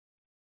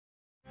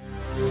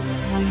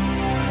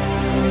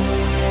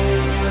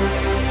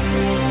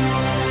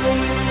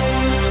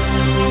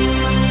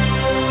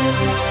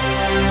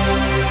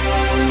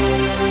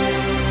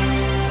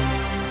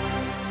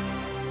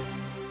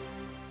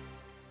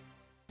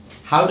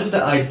How did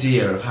the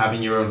idea of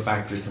having your own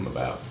factory come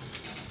about?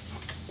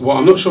 Well,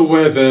 I'm not sure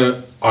where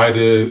the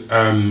idea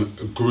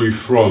grew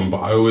from, but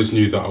I always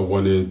knew that I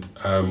wanted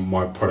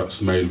my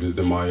products made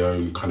within my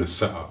own kind of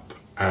setup,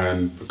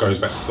 and it goes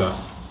back to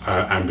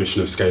that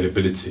ambition of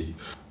scalability.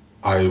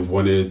 I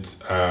wanted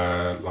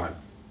like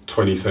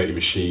 20, 30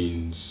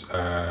 machines,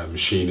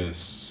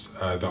 machinists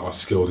that are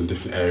skilled in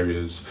different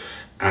areas,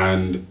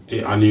 and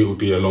I knew it would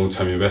be a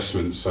long-term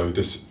investment. So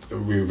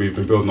we've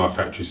been building our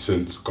factory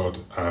since,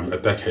 a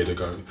decade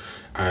ago,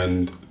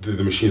 and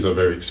the machines are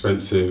very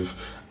expensive.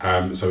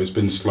 So it's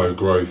been slow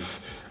growth,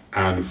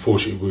 and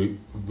fortunately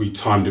we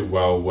timed it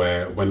well,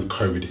 where when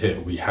COVID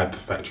hit we had the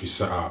factory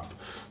set up,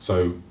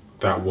 so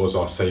that was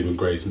our saving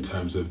grace in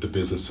terms of the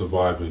business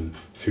surviving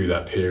through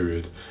that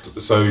period.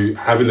 So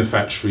having the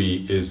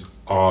factory is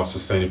our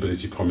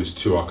sustainability promise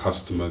to our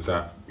customer,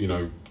 that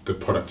the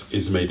product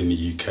is made in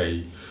the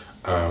UK.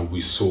 We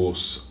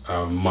source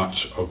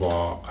much of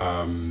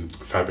our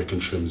fabric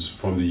and trims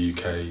from the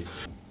UK.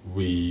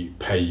 We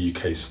pay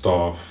UK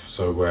staff,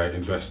 so we're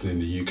investing in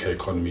the UK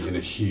economy in a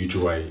huge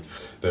way.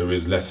 There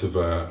is less of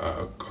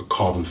a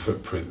carbon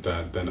footprint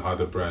than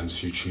other brands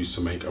who choose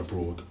to make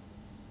abroad.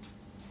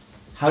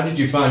 How did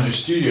you find your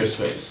studio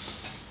space?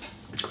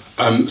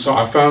 So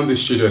I found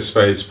this studio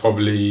space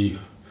probably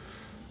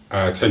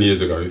 10 years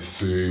ago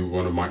through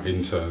one of my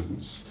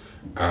interns.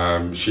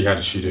 She had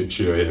a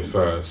studio here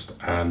first,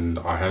 and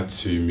I had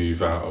to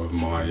move out of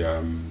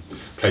my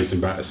place in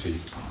Battersea.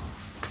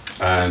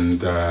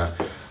 And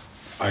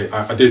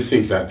I did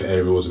think that the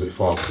area was a bit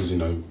far, because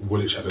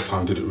Woolwich at the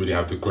time didn't really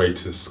have the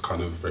greatest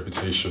kind of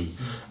reputation.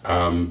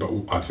 But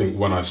I think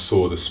when I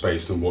saw the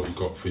space and what you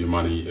got for your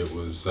money, it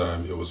was a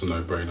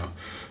no-brainer.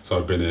 So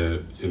I've been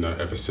here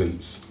ever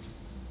since.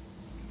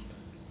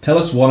 Tell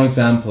us one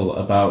example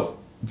about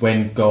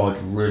when God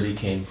really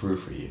came through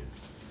for you.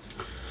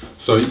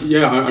 So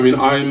yeah, I mean,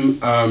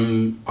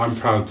 I'm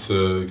proud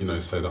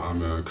to say that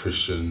I'm a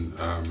Christian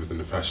within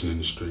the fashion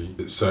industry.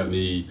 It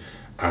certainly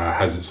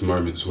has its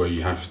moments where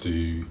you have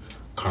to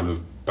kind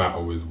of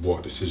battle with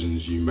what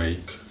decisions you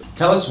make.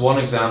 Tell us one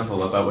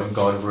example about when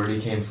God really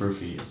came through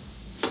for you.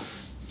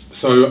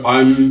 So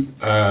I'm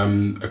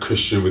a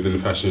Christian within the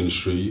fashion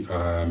industry.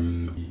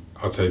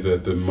 I'd say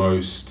that the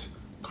most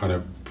kind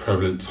of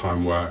prevalent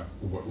time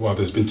well,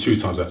 there's been two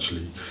times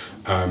actually,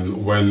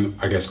 when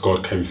I guess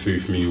God came through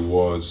for me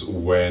was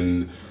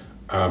when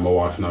my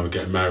wife and I were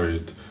getting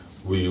married.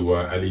 We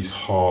were at least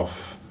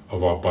half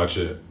of our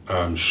budget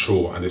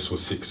short, and this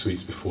was 6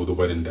 weeks before the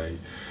wedding day.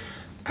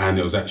 And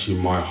it was actually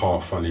my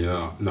half, funny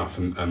enough,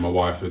 and my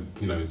wife had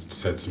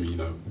said to me,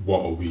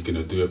 what are we going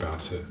to do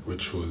about it,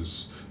 which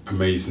was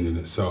amazing in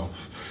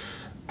itself.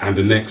 And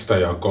the next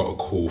day I got a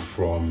call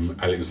from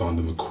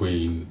Alexander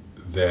McQueen,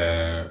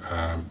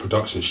 their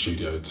production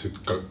studio, to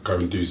go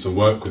and do some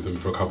work with them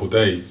for a couple of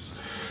days.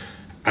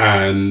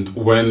 And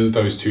when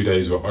those 2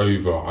 days were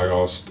over, I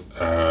asked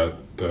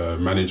the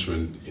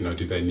management,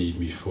 do they need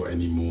me for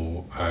any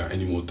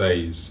more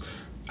days?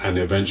 And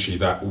eventually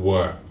that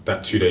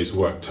 2 days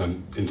work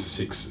turned into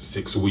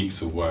six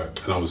weeks of work,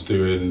 and I was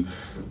doing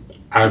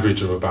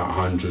average of about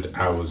 100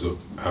 hours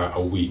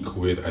a week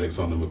with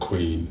Alexander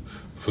McQueen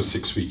for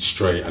 6 weeks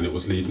straight, and it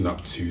was leading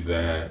up to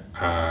their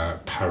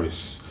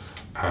Paris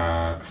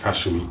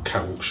Fashion Week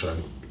catwalk show.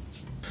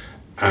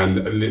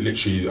 And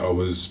literally I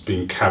was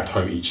being cabbed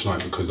home each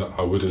night, because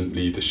I wouldn't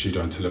leave the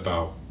studio until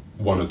about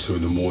 1 or 2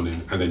 in the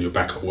morning, and then you're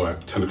back at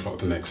work 10 o'clock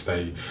the next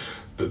day.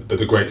 But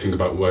the great thing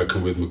about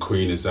working with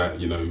McQueen is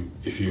that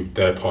if you're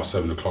there past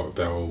 7 o'clock,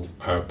 they'll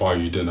buy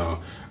you dinner,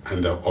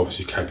 and they'll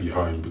obviously cab you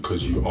home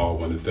because you are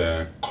one of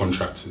their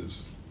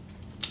contractors.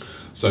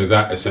 So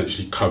that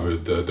essentially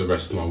covered the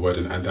rest of my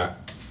wedding, and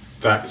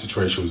that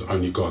situation was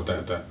only God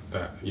that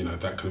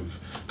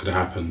could have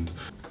happened.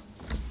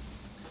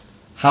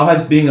 How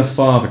has being a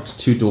father to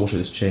 2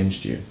 daughters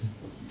changed you?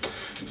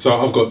 So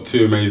I've got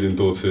 2 amazing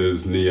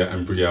daughters, Nia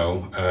and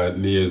Brielle.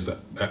 Nia's the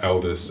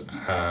eldest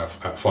at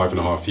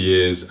 5.5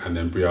 years, and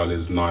then Brielle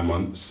is 9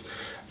 months.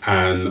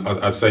 And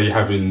I'd say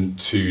having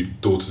 2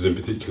 daughters in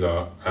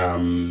particular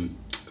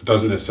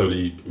doesn't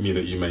necessarily mean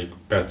that you make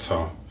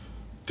better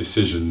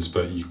decisions,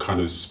 but you kind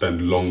of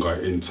spend longer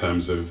in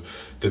terms of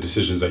the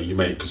decisions that you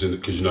make, because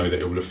you know that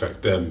it will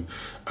affect them.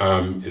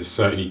 It's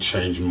certainly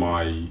changed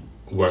my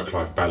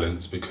work-life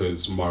balance,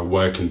 because my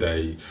working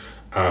day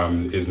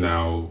is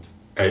now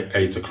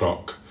 8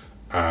 o'clock.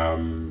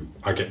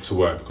 I get to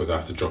work because I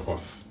have to drop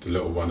off the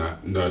little one at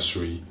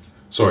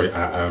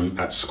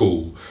at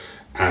school,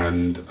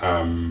 and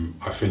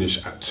I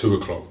finish at 2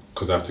 o'clock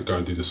because I have to go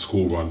and do the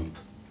school run,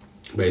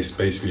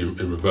 basically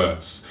in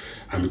reverse.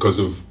 And because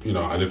of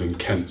I live in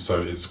Kent,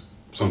 so it's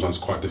sometimes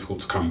quite difficult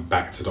to come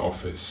back to the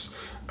office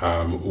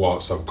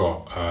whilst I've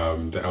got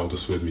the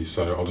eldest with me.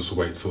 So I'll just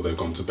wait till they've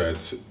gone to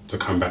bed to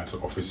come back to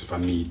the office if I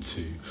need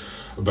to.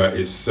 But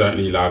it's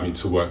certainly allowed me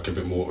to work a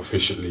bit more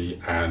efficiently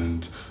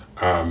and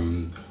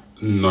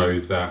know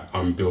that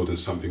I'm building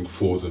something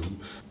for them.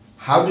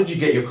 How did you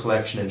get your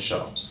collection in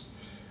shops?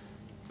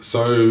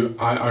 So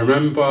I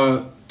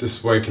remember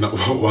just waking up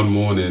one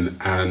morning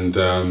and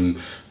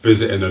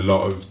visiting a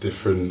lot of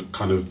different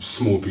kind of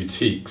small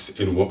boutiques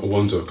in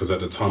Wandsworth, because at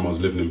the time I was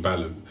living in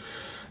Balham.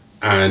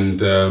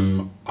 And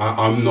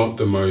I'm not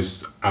the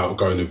most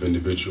outgoing of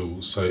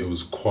individuals, so it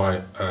was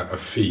quite a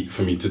feat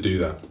for me to do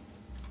that.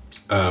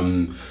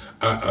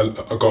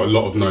 I got a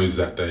lot of no's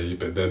that day,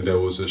 but then there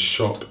was a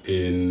shop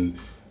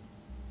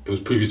it was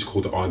previously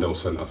called the Arndale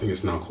Centre, I think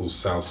it's now called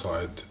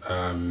Southside,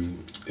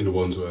 in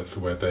Wandsworth,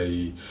 where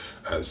they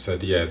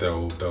said, yeah,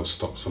 they'll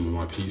stock some of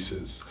my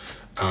pieces.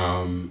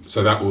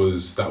 So that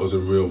was a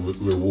real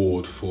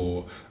reward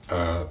for,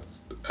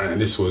 and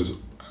this was,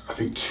 I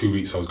think, 2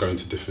 weeks I was going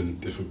to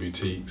different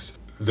boutiques.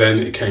 Then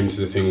it came to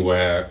the thing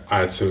where I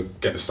had to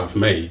get the stuff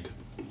made.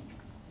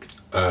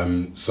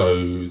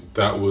 So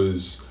that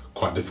was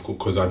quite difficult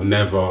because I'd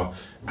never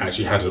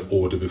actually had an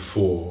order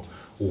before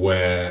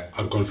where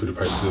I'd gone through the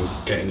process of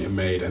getting it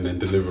made and then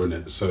delivering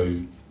it.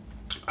 So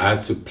I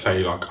had to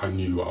play like I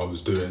knew what I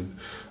was doing.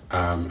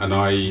 And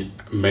I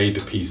made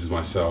the pieces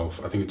myself.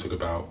 I think it took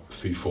about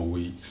 3-4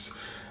 weeks.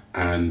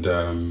 And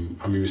I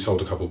mean, we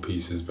sold a couple of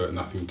pieces, but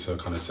nothing to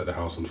kind of set the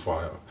house on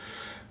fire.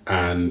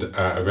 And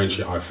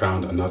eventually I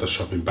found another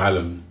shop in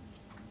Balham,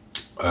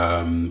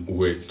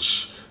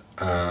 which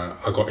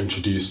I got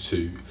introduced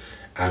to,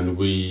 and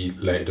we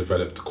later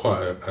developed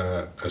quite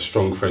a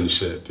strong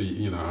friendship.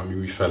 You know, I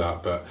mean, we fell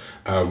out, but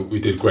we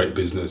did great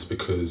business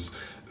because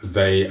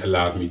they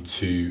allowed me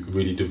to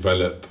really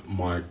develop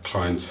my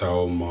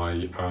clientele,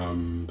 my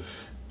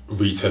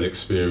retail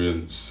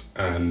experience,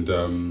 and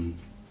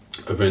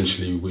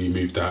eventually we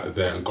moved out of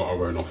there and got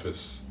our own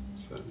office.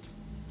 So.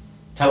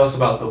 Tell us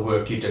about the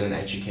work you've done in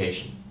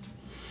education.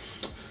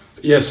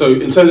 Yeah, so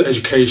in terms of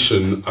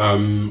education,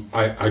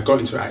 I got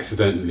into it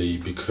accidentally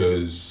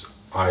because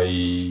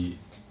I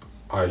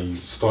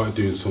started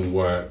doing some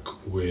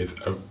work with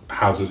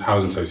housing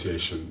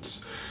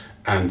associations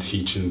and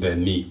teaching their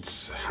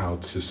NEETs how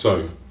to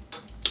sew.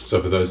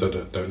 So for those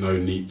that don't know,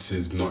 NEETs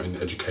is not in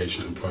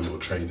education, employment or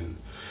training.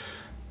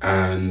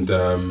 And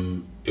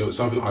it was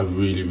something I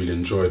really, really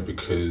enjoyed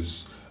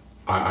because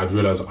I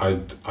realised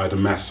I'd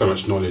amassed so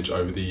much knowledge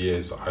over the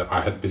years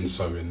I had been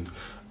sewing,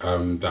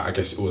 that I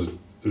guess it was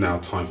now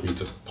time for me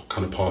to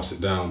kind of pass it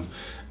down.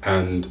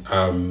 And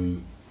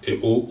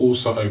it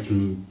also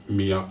opened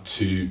me up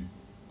to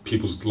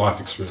people's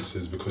life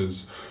experiences,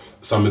 because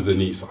some of the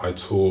NEETs I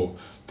taught,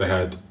 they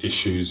had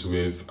issues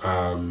with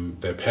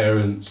their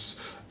parents.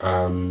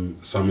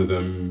 Some of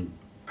them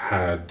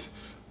had,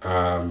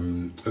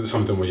 some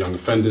of them were young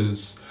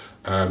offenders,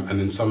 and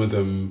then some of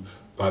them,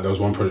 like there was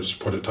one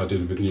project I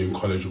did with Newham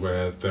College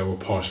where there were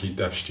partially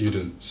deaf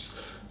students,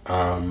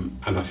 and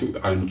I think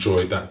that I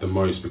enjoyed that the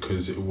most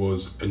because it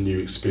was a new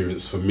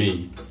experience for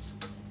me,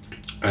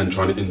 and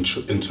trying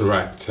to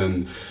interact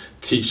and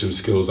teach them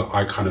skills that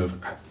I kind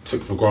of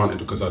took for granted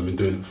because I've been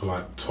doing it for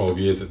like 12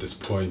 years at this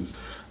point.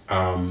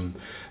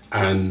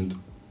 And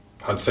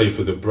I'd say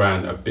for the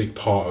brand, a big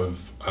part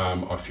of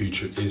our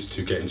future is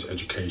to get into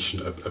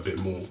education a bit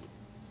more.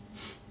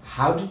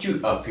 How did you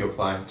up your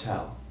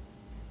clientele?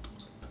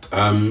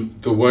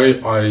 The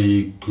way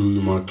I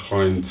grew my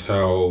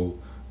clientele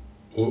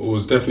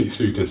was definitely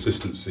through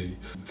consistency.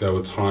 There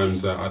were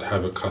times that I'd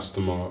have a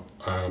customer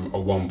at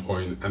one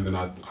point and then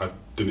I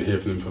didn't hear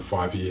from them for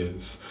 5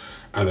 years,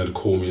 and they'd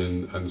call me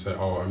and say,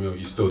 oh, Emil,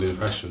 you're still doing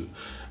fashion?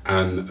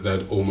 And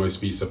they'd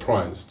almost be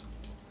surprised.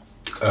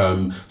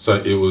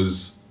 So it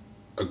was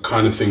a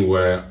kind of thing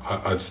where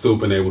I'd still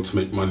been able to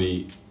make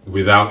money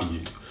without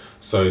you.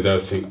 So they'll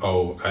think,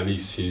 oh, at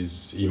least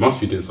he must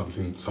be doing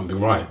something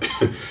right.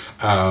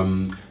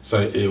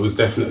 So it was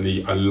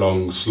definitely a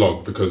long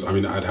slog because, I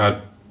mean, I'd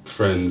had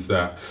friends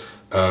that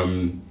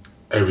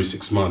every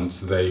 6 months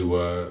they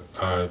were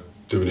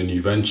doing a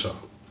new venture.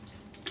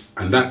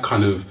 And that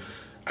kind of,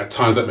 at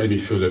times that made me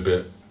feel a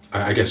bit,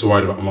 I guess,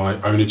 worried about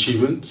my own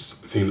achievements,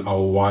 thinking,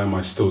 oh, why am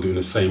I still doing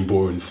the same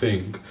boring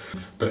thing?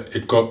 But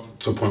it got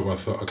to a point where I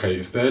thought, okay,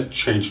 if they're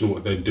changing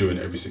what they're doing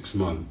every 6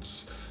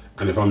 months,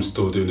 and if I'm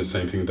still doing the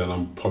same thing, then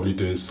I'm probably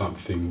doing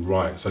something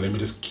right. So let me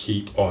just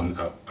keep on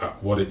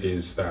at what it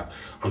is that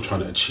I'm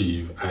trying to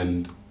achieve,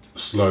 and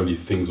slowly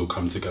things will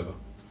come together.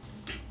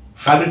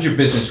 How did your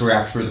business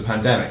react through the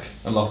pandemic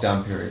and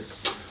lockdown periods?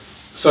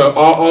 So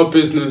our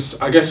business,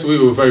 I guess we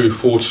were very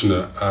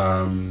fortunate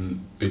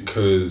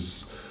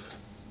because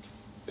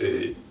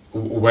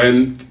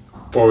when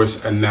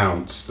Boris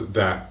announced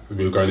that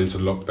we were going into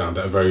lockdown,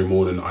 that very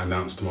morning I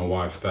announced to my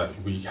wife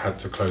that we had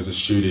to close the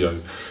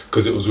studio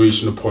because it was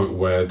reaching a point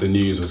where the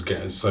news was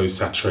getting so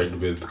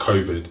saturated with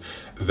COVID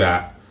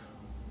that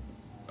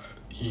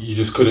you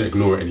just couldn't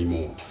ignore it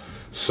anymore.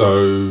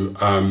 So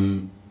I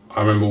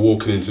remember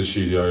walking into the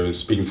studio and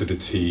speaking to the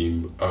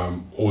team.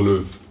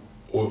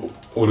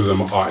 All of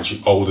them are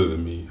actually older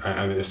than me,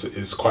 and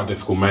it's quite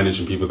difficult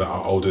managing people that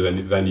are older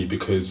than you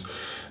because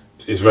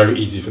it's very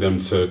easy for them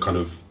to kind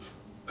of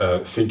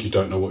think you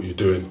don't know what you're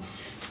doing.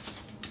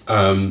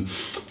 And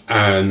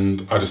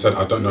I just said,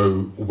 I don't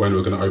know when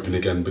we're going to open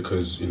again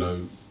because, you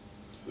know,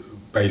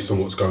 based on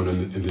what's going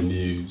on in the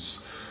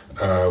news,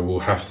 we'll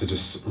have to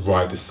just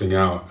ride this thing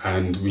out.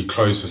 And we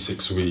closed for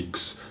 6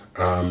 weeks.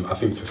 I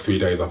think for 3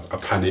 days I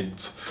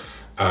panicked.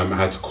 I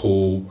had to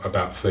call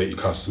about 30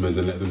 customers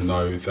and let them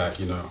know that,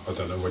 I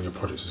don't know when your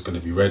project is going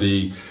to be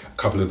ready. A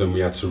couple of them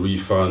we had to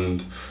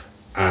refund.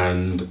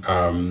 And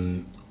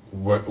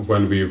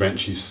when we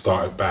eventually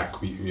started back,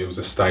 it was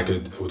a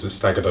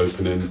staggered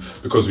opening.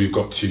 Because we've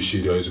got 2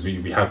 studios,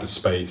 we had the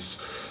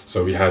space.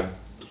 So we had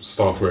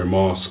staff wearing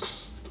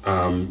masks.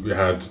 We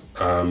had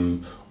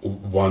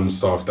one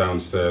staff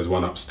downstairs,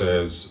 one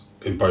upstairs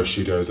in both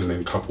studios, and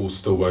then couples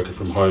still working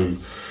from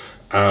home.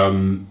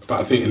 But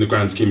I think in the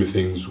grand scheme of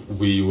things,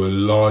 we were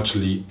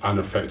largely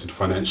unaffected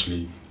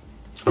financially.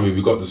 I mean,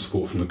 we got the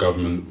support from the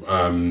government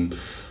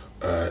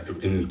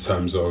in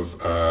terms of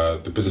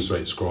the business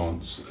rates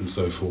grants and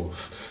so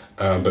forth.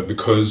 But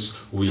because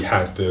we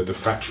had the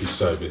factory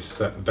service,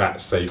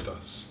 that saved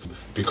us.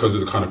 Because of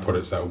the kind of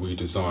products that we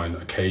design,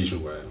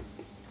 occasion wear,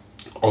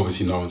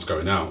 obviously no one's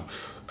going out.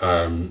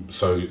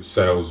 So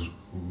sales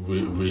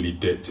really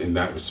dipped in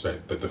that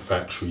respect, but the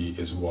factory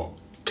is what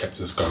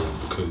kept us going,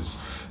 because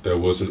there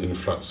was an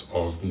influx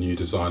of new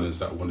designers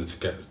that wanted to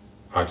get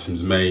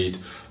items made,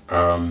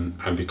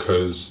 and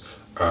because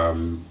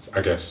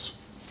I guess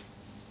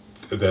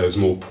there's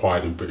more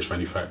pride in British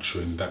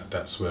manufacturing,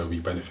 that's where we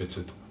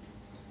benefited.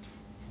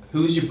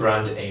 Who is your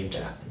brand aimed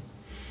at?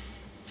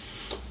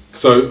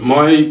 So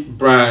my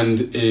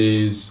brand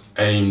is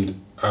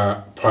aimed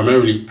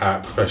primarily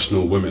at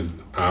professional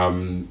women.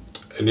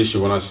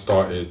 Initially, when I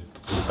started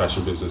in the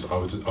fashion business, I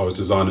was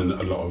designing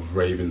a lot of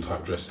raving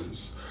type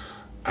dresses,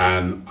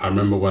 and I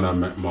remember when I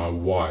met my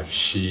wife,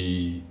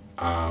 she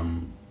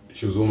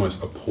was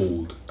almost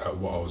appalled at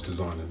what I was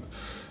designing,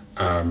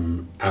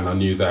 and I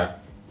knew that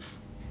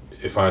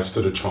if I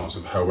stood a chance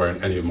of her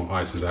wearing any of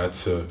my items, I had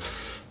to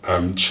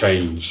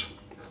change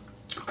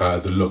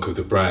the look of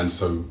the brand.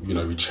 So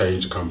we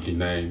changed the company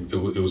name. It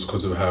was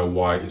because of her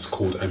why it's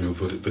called Emile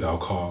Vidal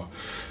Carr.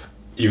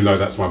 Even though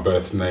that's my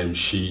birth name,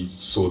 she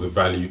saw the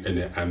value in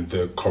it and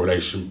the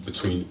correlation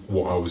between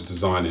what I was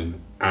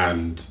designing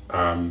and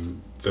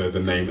the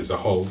name as a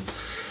whole.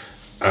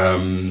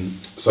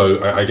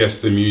 So I guess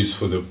the muse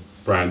for the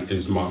brand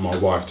is my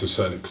wife to a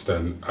certain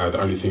extent. The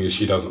only thing is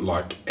she doesn't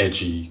like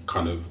edgy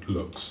kind of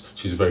looks.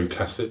 She's very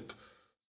classic.